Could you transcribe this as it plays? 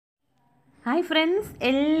Hi friends,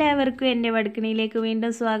 എല്ലാവർക്കും എൻ്റെ വടക്കണിയിലേക്ക്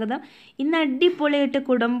വീണ്ടും സ്വാഗതം. ഇന്ന് അടിപൊളിയായിട്ട്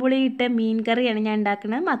കുടംപുളിയിട്ട മീൻ കറിയാണ് ഞാൻ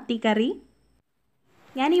ഉണ്ടാക്കുന്നത്, മത്തിക്കറി.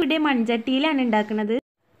 ഞാനിവിടെ മൺചട്ടിയിലാണ് ഉണ്ടാക്കുന്നത്.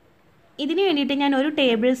 ഇതിന് വേണ്ടിയിട്ട് ഞാൻ 1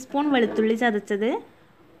 ടേബിൾ സ്പൂൺ വെളുത്തുള്ളി ചതച്ചത്,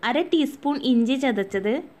 1/2 ടീസ്പൂൺ ഇഞ്ചി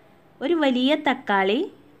ചതച്ചത്, ഒരു വലിയ തക്കാളി,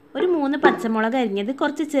 ഒരു 3 പച്ചമുളക് അരിഞ്ഞത്,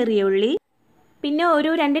 കുറച്ച് ചെറിയ ഉള്ളി, പിന്നെ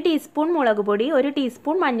ഒരു 2 ടീസ്പൂൺ മുളക് പൊടി, 1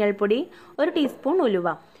 ടീസ്പൂൺ മഞ്ഞൾപ്പൊടി, 1 ടീസ്പൂൺ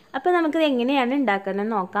ഉലുവ. അപ്പോൾ നമുക്കിത് എങ്ങനെയാണ് ഉണ്ടാക്കുന്നത്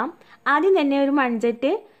നോക്കാം. ആദ്യം തന്നെ ഒരു മൺചട്ടി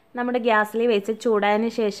നമ്മുടെ ഗ്യാസിൽ വെച്ച് ചൂടായതിന്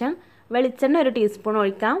ശേഷം വെളിച്ചെണ്ണ 1 ടീസ്പൂൺ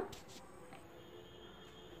ഒഴിക്കാം.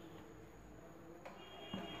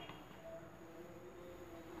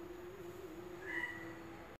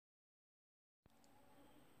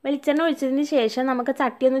 വെളിച്ചെണ്ണ ഒഴിച്ചതിന് ശേഷം നമുക്ക്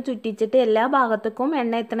ചട്ടി ഒന്ന് ചുറ്റിച്ചിട്ട് എല്ലാ ഭാഗത്തേക്കും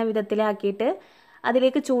എണ്ണ എത്തുന്ന വിധത്തിലാക്കിയിട്ട്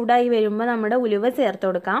അതിലേക്ക് ചൂടായി വരുമ്പോൾ നമ്മുടെ ഉലുവ ചേർത്ത്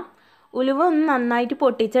കൊടുക്കാം. ഉലുവ ഒന്ന് നന്നായിട്ട്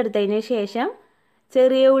പൊട്ടിച്ചെടുത്തതിന് ശേഷം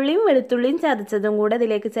ചെറിയ ഉള്ളിയും വെളുത്തുള്ളിയും ചതച്ചതും കൂടെ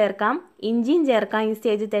ഇതിലേക്ക് ചേർക്കാം. ഇഞ്ചിയും ചേർക്കാം ഈ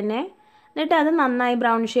സ്റ്റേജിൽ തന്നെ. എന്നിട്ട് അത് നന്നായി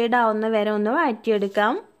ബ്രൗൺ ഷെയ്ഡ് ആവുന്ന വരെ ഒന്ന്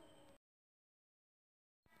വഴറ്റിയെടുക്കാം.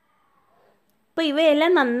 ഇപ്പോൾ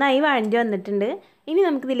ഇവയെല്ലാം നന്നായി വഴഞ്ഞു വന്നിട്ടുണ്ട്. ഇനി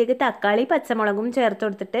നമുക്കിതിലേക്ക് തക്കാളി പച്ചമുളകും ചേർത്ത്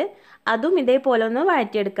കൊടുത്തിട്ട് അതും ഇതേപോലെ ഒന്ന്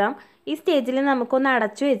വഴറ്റിയെടുക്കാം. ഈ സ്റ്റേജിൽ നമുക്കൊന്ന്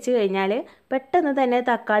അടച്ചു വെച്ച് കഴിഞ്ഞാൽ പെട്ടെന്ന് തന്നെ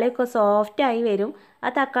തക്കാളിയൊക്കെ സോഫ്റ്റായി വരും.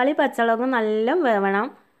 ആ തക്കാളി പച്ചമുളകും നല്ല വേവണം.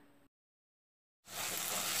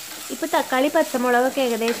 ഇപ്പോൾ തക്കാളി പച്ചമുളകൊക്കെ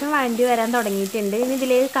ഏകദേശം വഴണ്ടി വരാൻ തുടങ്ങിയിട്ടുണ്ട്. ഇനി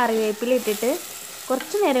ഇതിലേക്ക് കറിവേപ്പില ഇട്ടിട്ട്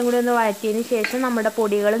കുറച്ച് നേരം കൂടി ഒന്ന് വഴറ്റിയതിന് ശേഷം നമ്മുടെ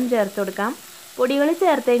പൊടികളും ചേർത്ത് കൊടുക്കാം. പൊടികൾ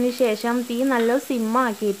ചേർത്തതിന് ശേഷം തീ നല്ല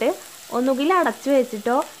സിമ്മാക്കിയിട്ട് ഒന്നുകിൽ അടച്ചു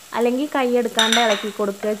വെച്ചിട്ടോ അല്ലെങ്കിൽ കൈയെടുക്കാണ്ട് ഇളക്കി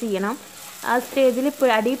കൊടുക്കുക ചെയ്യണം. ആ സ്റ്റേജിൽ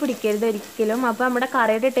അടി പിടിക്കരുത് ഒരിക്കലും. അപ്പോൾ നമ്മുടെ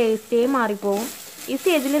കറിയുടെ ടേസ്റ്റേ മാറിപ്പോവും. ഈ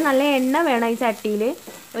സ്റ്റേജിൽ നല്ല എണ്ണ വേണം ഈ ചട്ടിയിൽ.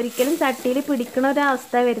 ഒരിക്കലും ചട്ടിയിൽ പിടിക്കണ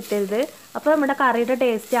ഒരവസ്ഥ വരുത്തരുത്. അപ്പോൾ നമ്മുടെ കറിയുടെ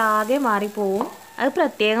ടേസ്റ്റ് ആകെ മാറിപ്പോവും. അത്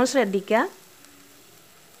പ്രത്യേകം ശ്രദ്ധിക്കുക.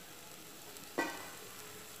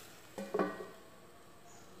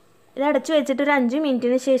 ഇത് അടച്ചു വെച്ചിട്ട് ഒരു 5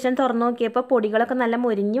 മിനിറ്റിന് ശേഷം തുറന്നു നോക്കിയപ്പോൾ പൊടികളൊക്കെ നല്ല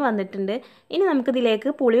മൊരിഞ്ഞ് വന്നിട്ടുണ്ട്. ഇനി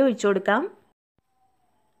നമുക്കിതിലേക്ക് പുളി ഒഴിച്ചു കൊടുക്കാം.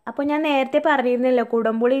 അപ്പോൾ ഞാൻ നേരത്തെ പറഞ്ഞിരുന്നല്ലോ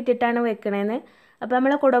കുടംപുളി ഇട്ടിട്ടാണ് വെക്കണേന്ന്. അപ്പോൾ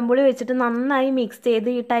നമ്മൾ കുടംപുളി വെച്ചിട്ട് നന്നായി മിക്സ് ചെയ്ത്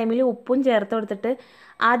ഈ ടൈമിൽ ഉപ്പും ചേർത്ത് കൊടുത്തിട്ട്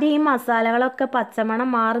ആദ്യം ഈ മസാലകളൊക്കെ പച്ചമണം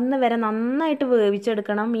മാറുന്ന വരെ നന്നായിട്ട്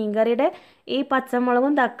വേവിച്ചെടുക്കണം. മീൻകറിയുടെ ഈ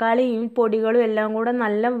പച്ചമുളകും തക്കാളിയും പൊടികളും എല്ലാം കൂടെ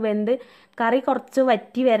നല്ല വെന്ത് കറി കുറച്ച്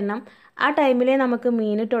വറ്റി വരണം. ആ ടൈമിലേ നമുക്ക്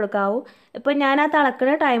മീനിട്ട് കൊടുക്കാവൂ. ഇപ്പോൾ ഞാൻ ആ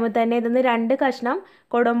തിളക്കുന്ന ടൈമിൽ തന്നെ ഇതിന്ന് 2 കഷ്ണം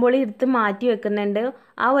കുടംപുളി എടുത്ത് മാറ്റി വെക്കുന്നുണ്ട്.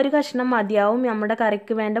 ആ 1 കഷ്ണം മതിയാവും. നമ്മുടെ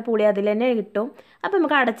കറിക്ക് വേണ്ട പുളി അതിൽ തന്നെ കിട്ടും. അപ്പോൾ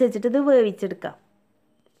നമുക്ക് അടച്ചു വെച്ചിട്ട് ഇത് വേവിച്ചെടുക്കാം.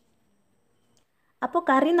 അപ്പോൾ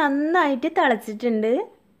കറി നന്നായിട്ട് തിളച്ചിട്ടുണ്ട്.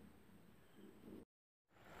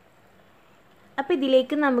 അപ്പോൾ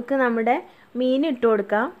ഇതിലേക്ക് നമുക്ക് നമ്മുടെ മീൻ ഇട്ട്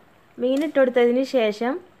കൊടുക്കാം. മീൻ ഇട്ട് കൊടുത്തതിന്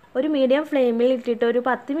ശേഷം ഒരു മീഡിയം ഫ്ലെയിമിൽ ഇട്ടിട്ട് ഒരു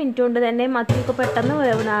 10 മിനിറ്റ് കൊണ്ട് തന്നെ മത്തിയൊക്കെ പെട്ടെന്ന്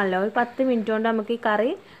വേവണമല്ലോ. ഒരു 10 മിനിറ്റ് കൊണ്ട് നമുക്ക് ഈ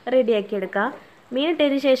കറി റെഡിയാക്കി എടുക്കാം. മീൻ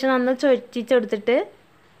ഇട്ടതിന് ശേഷം ഒന്ന് ചൊറ്റിച്ചെടുത്തിട്ട്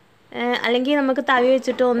അല്ലെങ്കിൽ നമുക്ക് തവി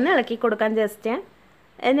വെച്ചിട്ട് ഒന്ന് ഇളക്കി കൊടുക്കാം ജസ്റ്റ്.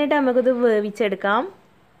 എന്നിട്ട് നമുക്കിത് വേവിച്ചെടുക്കാം.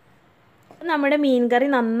 നമ്മുടെ മീൻ കറി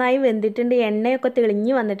നന്നായി വെന്തിട്ടുണ്ട്. എണ്ണയൊക്കെ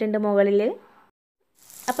തെളിഞ്ഞ് വന്നിട്ടുണ്ട് മുകളിൽ.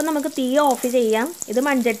 അപ്പോൾ നമുക്ക് തീ ഓഫ് ചെയ്യാം. ഇത്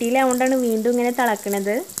മൺചട്ടിയിലാവുകൊണ്ടാണ് വീണ്ടും ഇങ്ങനെ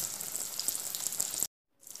തിളക്കണത്.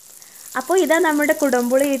 അപ്പോൾ ഇതാ നമ്മുടെ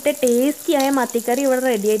കുടംപുളി ഇട്ട് ടേസ്റ്റിയായ മത്തിക്കറി ഇവിടെ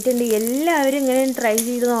റെഡി ആയിട്ടുണ്ട്. എല്ലാവരും ഇങ്ങനെ ട്രൈ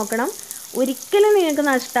ചെയ്ത് നോക്കണം. ഒരിക്കലും നിങ്ങൾക്ക്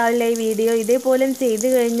നഷ്ടമാവില്ല ഈ വീഡിയോ. ഇതേപോലെ ചെയ്ത്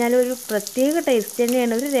കഴിഞ്ഞാൽ ഒരു പ്രത്യേക ടേസ്റ്റ്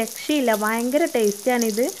തന്നെയാണ്. ഒരു രക്ഷയില്ല, ഭയങ്കര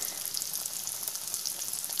ടേസ്റ്റാണിത്.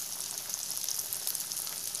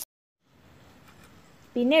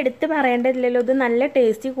 പിന്നെ എടുത്ത് പറയേണ്ടതില്ലല്ലോ, ഇത് നല്ല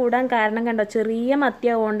ടേസ്റ്റ് കൂടാൻ കാരണം കണ്ടോ, ചെറിയ മത്തി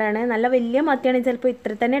ആവുകൊണ്ടാണ്. നല്ല വലിയ മത്തിയാണെങ്കിൽ ചിലപ്പോൾ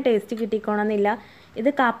ഇത്ര തന്നെ ടേസ്റ്റ് കിട്ടിക്കോണമെന്നില്ല. ഇത്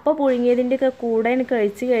കപ്പ പുഴുങ്ങിയതിൻ്റെയൊക്കെ കൂടെ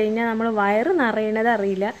കഴിച്ച് കഴിഞ്ഞാൽ നമ്മൾ വയറ് നിറയണത്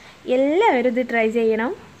അറിയില്ല. എല്ലാവരും ഇത് ട്രൈ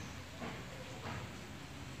ചെയ്യണം.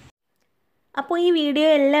 അപ്പോൾ ഈ വീഡിയോ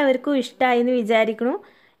എല്ലാവർക്കും ഇഷ്ടമായി എന്ന് വിചാരിക്കുന്നു.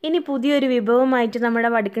 ഇനി പുതിയൊരു വിഭവമായിട്ട്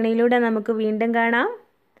നമ്മുടെ വടക്കണിയിലൂടെ നമുക്ക് വീണ്ടും കാണാം.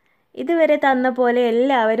 ഇതുവരെ തന്ന പോലെ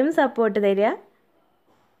എല്ലാവരും സപ്പോർട്ട് തരിക.